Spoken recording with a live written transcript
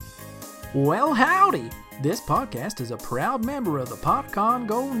Well, howdy! This podcast is a proud member of the PodCon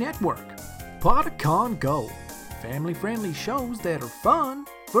Go network. PodCon Go, family-friendly shows that are fun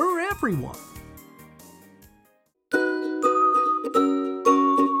for everyone.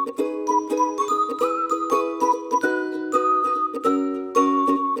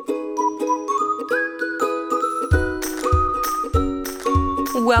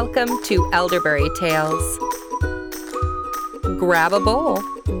 Welcome to Elderberry Tales. Grab a bowl,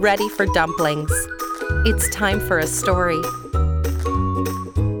 ready for dumplings. It's time for a story.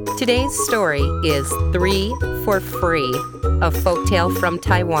 Today's story is 3 for Free, a folktale from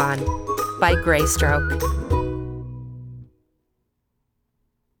Taiwan by Graystroke.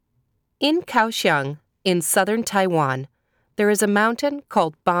 In Kaohsiung, in southern Taiwan, there is a mountain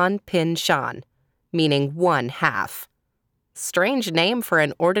called Ban Pin Shan, meaning one half. Strange name for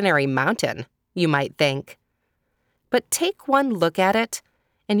an ordinary mountain, you might think. But take one look at it,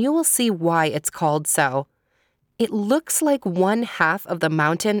 and you will see why it's called so. It looks like one half of the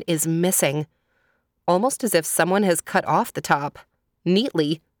mountain is missing, almost as if someone has cut off the top,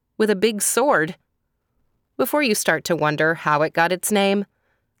 neatly, with a big sword. Before you start to wonder how it got its name,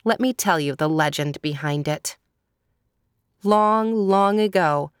 let me tell you the legend behind it. Long, long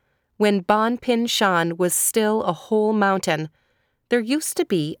ago, when Ban Pin Shan was still a whole mountain, there used to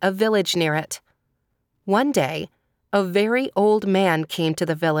be a village near it. One day, a very old man came to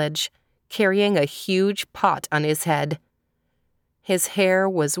the village, carrying a huge pot on his head. His hair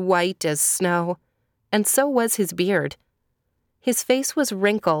was white as snow, and so was his beard. His face was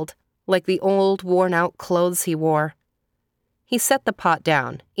wrinkled, like the old, worn-out clothes he wore. He set the pot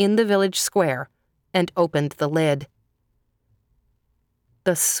down in the village square and opened the lid.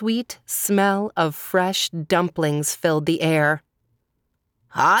 The sweet smell of fresh dumplings filled the air.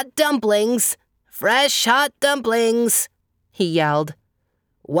 "Hot dumplings! Fresh hot dumplings!" he yelled.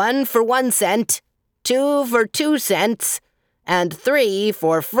 1 for 1 cent, 2 for 2 cents, and 3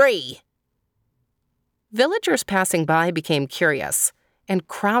 for free. Villagers passing by became curious and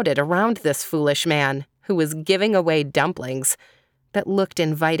crowded around this foolish man who was giving away dumplings that looked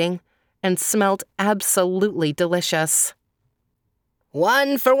inviting and smelled absolutely delicious.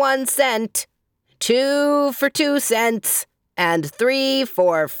 1 for 1 cent, 2 for 2 cents, and 3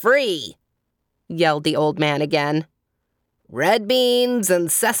 for free, yelled the old man again. Red beans and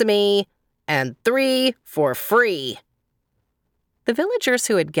sesame, and 3 for free. The villagers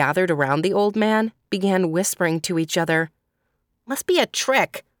who had gathered around the old man began whispering to each other. "Must be a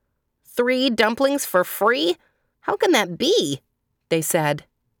trick. 3 dumplings for free? How can that be?" they said.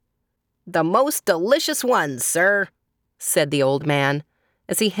 "The most delicious ones, sir," said the old man,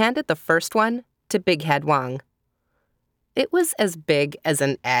 as he handed the first one to Big Head Wang. It was as big as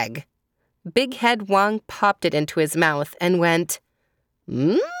an egg. Big Head Wang popped it into his mouth and went,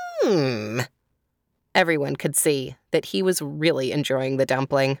 "Mmm." Everyone could see that he was really enjoying the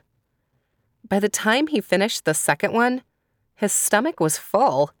dumpling. By the time he finished the second one, his stomach was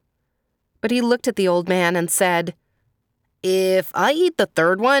full. But he looked at the old man and said, "If I eat the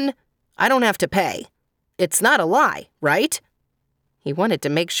third one, I don't have to pay. It's not a lie, right?" He wanted to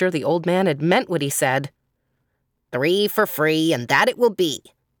make sure the old man had meant what he said. 3 for free, and that it will be,"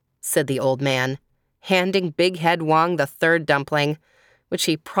 said the old man, handing Big Head Wang the third dumpling, which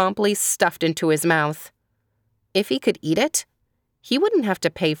he promptly stuffed into his mouth. If he could eat it, he wouldn't have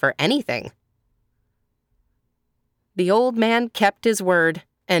to pay for anything. The old man kept his word,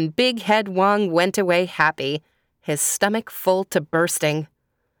 and Big Head Wang went away happy, his stomach full to bursting.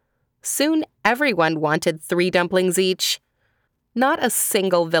 Soon everyone wanted 3 dumplings each. Not a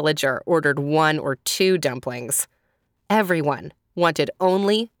single villager ordered 1 or 2 dumplings. Everyone wanted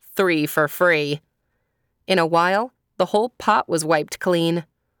only 3 for free. In a while, the whole pot was wiped clean.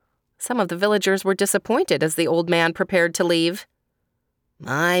 Some of the villagers were disappointed as the old man prepared to leave.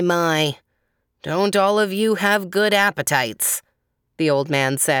 My, don't all of you have good appetites," the old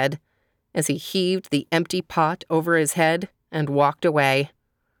man said, as he heaved the empty pot over his head and walked away.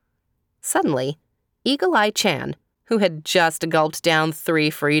 Suddenly, Eagle Eye Chan, who had just gulped down 3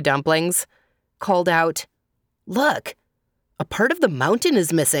 free dumplings, called out, "Look! A part of the mountain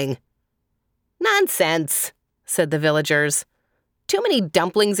is missing." "Nonsense," said the villagers. "Too many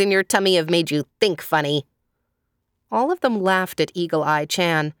dumplings in your tummy have made you think funny." All of them laughed at Eagle Eye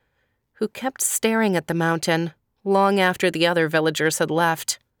Chan, who kept staring at the mountain long after the other villagers had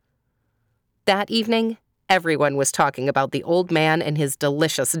left. That evening, everyone was talking about the old man and his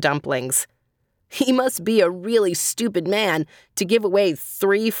delicious dumplings. "He must be a really stupid man to give away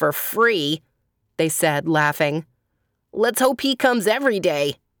 3 for free," they said, laughing. "Let's hope he comes every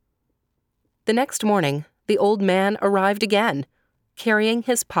day." The next morning, the old man arrived again, carrying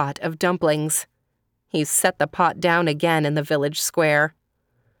his pot of dumplings. He set the pot down again in the village square.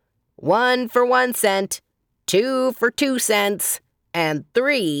 1 for 1 cent, 2 for 2 cents, and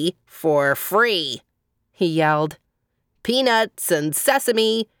 3 for free, he yelled. Peanuts and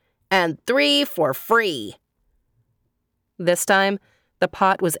sesame, and 3 for free. This time, the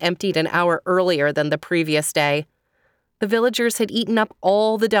pot was emptied an hour earlier than the previous day. The villagers had eaten up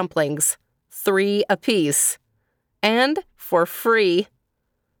all the dumplings, 3 apiece. And for free.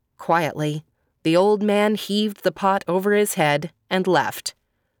 Quietly, the old man heaved the pot over his head and left,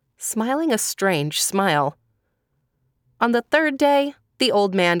 smiling a strange smile. On the 3rd day, the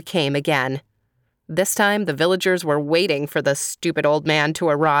old man came again. This time, the villagers were waiting for the stupid old man to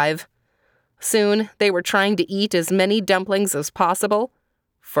arrive. Soon, they were trying to eat as many dumplings as possible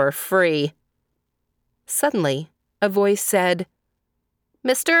for free. Suddenly, a voice said,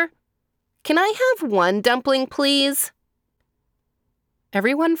 "Mister, can I have 1 dumpling, please?"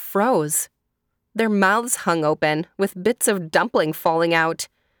 Everyone froze. Their mouths hung open, with bits of dumpling falling out,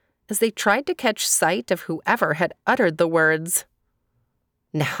 as they tried to catch sight of whoever had uttered the words.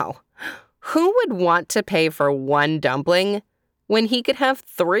 Now, who would want to pay for 1 dumpling when he could have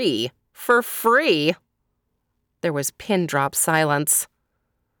 3 for free? There was pin-drop silence.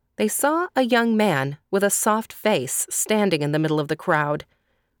 They saw a young man with a soft face standing in the middle of the crowd,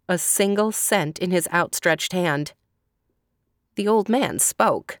 a single cent in his outstretched hand. The old man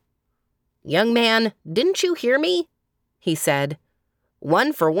spoke. Young man, didn't you hear me? He said.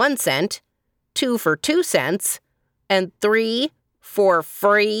 1 for 1 cent, 2 for 2 cents, and 3 for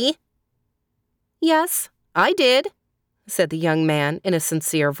free. Yes, I did, said the young man in a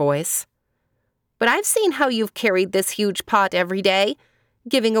sincere voice. But I've seen how you've carried this huge pot every day,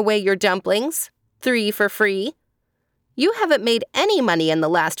 giving away your dumplings, 3 for free. You haven't made any money in the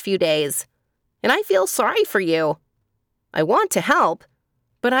last few days, and I feel sorry for you. I want to help,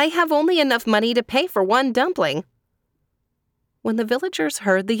 but I have only enough money to pay for 1 dumpling. When the villagers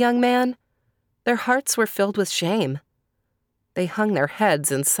heard the young man, their hearts were filled with shame. They hung their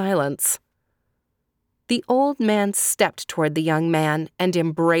heads in silence. The old man stepped toward the young man and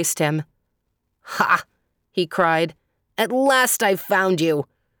embraced him. Ha! He cried. At last I've found you.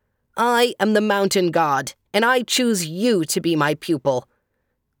 I am the mountain god, and I choose you to be my pupil.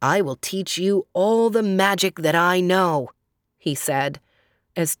 I will teach you all the magic that I know, he said,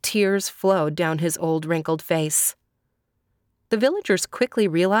 as tears flowed down his old wrinkled face. The villagers quickly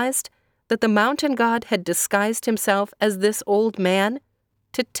realized that the mountain god had disguised himself as this old man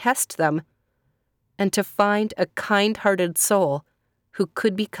to test them and to find a kind-hearted soul who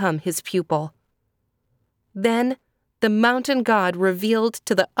could become his pupil. Then the mountain god revealed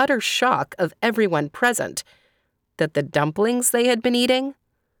to the utter shock of everyone present that the dumplings they had been eating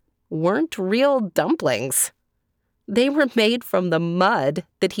weren't real dumplings. They were made from the mud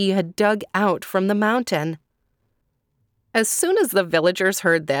that he had dug out from the mountain. As soon as the villagers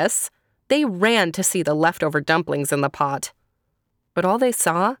heard this, they ran to see the leftover dumplings in the pot. But all they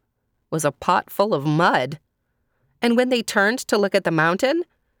saw was a pot full of mud. And when they turned to look at the mountain,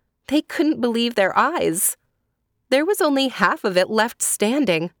 they couldn't believe their eyes. There was only half of it left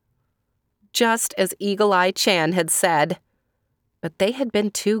standing, just as Eagle Eye Chan had said. But they had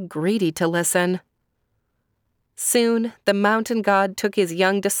been too greedy to listen. Soon, the mountain god took his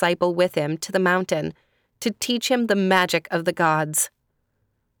young disciple with him to the mountain to teach him the magic of the gods.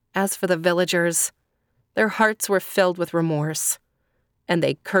 As for the villagers, their hearts were filled with remorse, and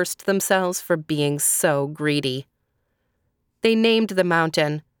they cursed themselves for being so greedy. They named the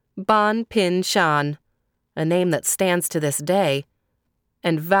mountain Bon Pin Shan, a name that stands to this day,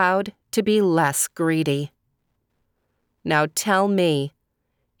 and vowed to be less greedy. Now tell me,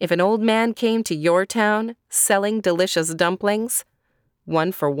 if an old man came to your town selling delicious dumplings,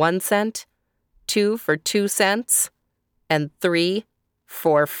 1 for 1 cent, 2 for 2 cents, and 3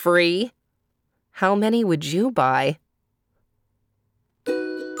 for free, how many would you buy?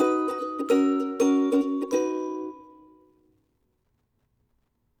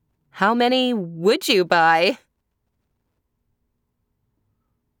 How many would you buy?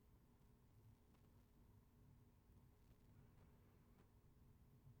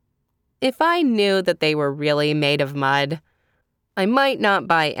 If I knew that they were really made of mud, I might not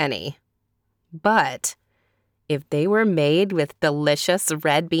buy any. But if they were made with delicious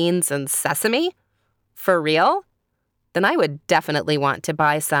red beans and sesame, for real, then I would definitely want to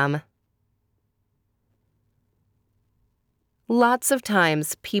buy some. Lots of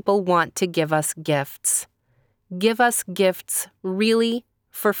times people want to give us gifts. Give us gifts really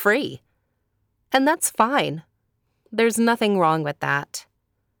for free. And that's fine. There's nothing wrong with that.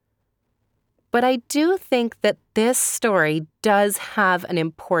 But I do think that this story does have an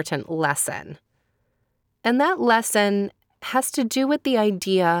important lesson. And that lesson has to do with the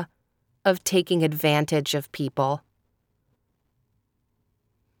idea of taking advantage of people.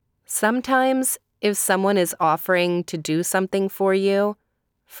 Sometimes, if someone is offering to do something for you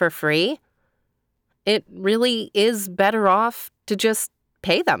for free, it really is better off to just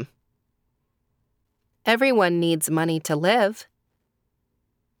pay them. Everyone needs money to live.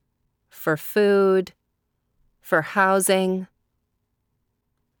 For food, for housing.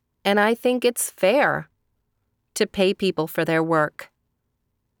 And I think it's fair to pay people for their work,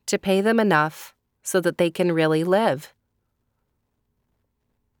 to pay them enough so that they can really live.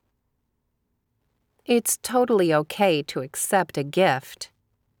 It's totally okay to accept a gift.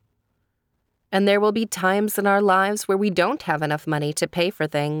 And there will be times in our lives where we don't have enough money to pay for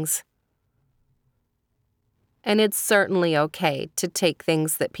things. And it's certainly okay to take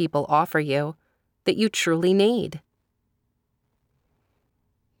things that people offer you that you truly need.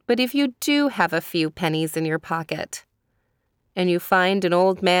 But if you do have a few pennies in your pocket, and you find an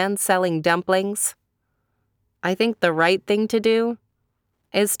old man selling dumplings, I think the right thing to do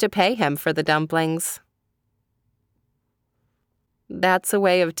is to pay him for the dumplings. That's a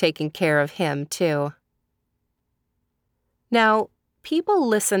way of taking care of him, too. Now, people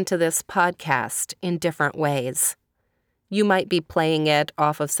listen to this podcast in different ways. You might be playing it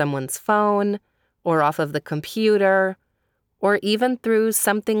off of someone's phone, or off of the computer, or even through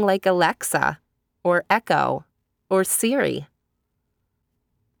something like Alexa, or Echo, or Siri.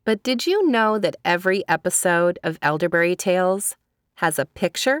 But did you know that every episode of Elderberry Tales has a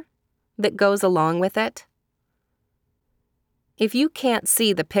picture that goes along with it? If you can't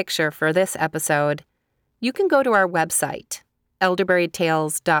see the picture for this episode, you can go to our website,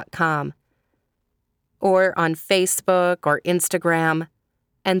 elderberrytales.com, or on Facebook or Instagram,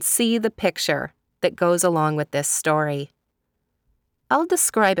 and see the picture that goes along with this story. I'll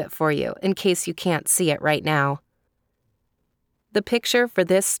describe it for you in case you can't see it right now. The picture for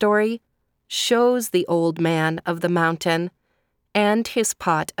this story shows the old man of the mountain and his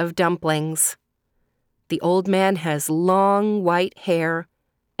pot of dumplings. The old man has long white hair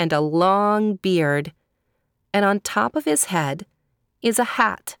and a long beard, and on top of his head is a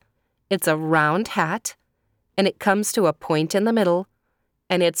hat. It's a round hat, and it comes to a point in the middle,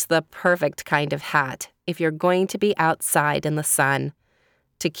 and it's the perfect kind of hat if you're going to be outside in the sun,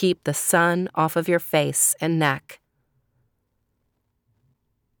 to keep the sun off of your face and neck.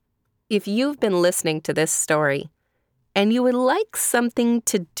 If you've been listening to this story, and you would like something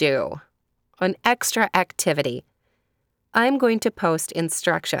to do, an extra activity, I'm going to post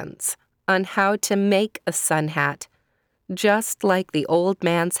instructions on how to make a sun hat, just like the old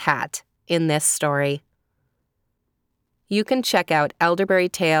man's hat in this story. You can check out Elderberry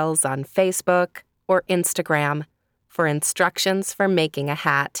Tales on Facebook or Instagram for instructions for making a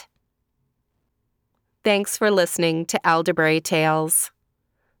hat. Thanks for listening to Elderberry Tales.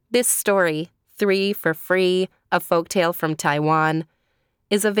 This story, 3 for Free, a folktale from Taiwan,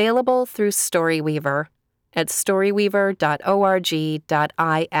 is available through Storyweaver at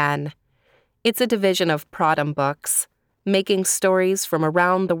storyweaver.org.in. It's a division of Prodom Books, making stories from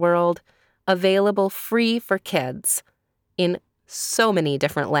around the world available free for kids in so many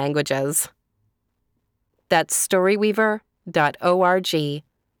different languages. That's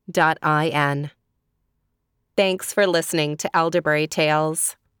storyweaver.org.in. Thanks for listening to Elderberry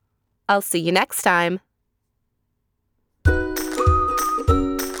Tales. I'll see you next time.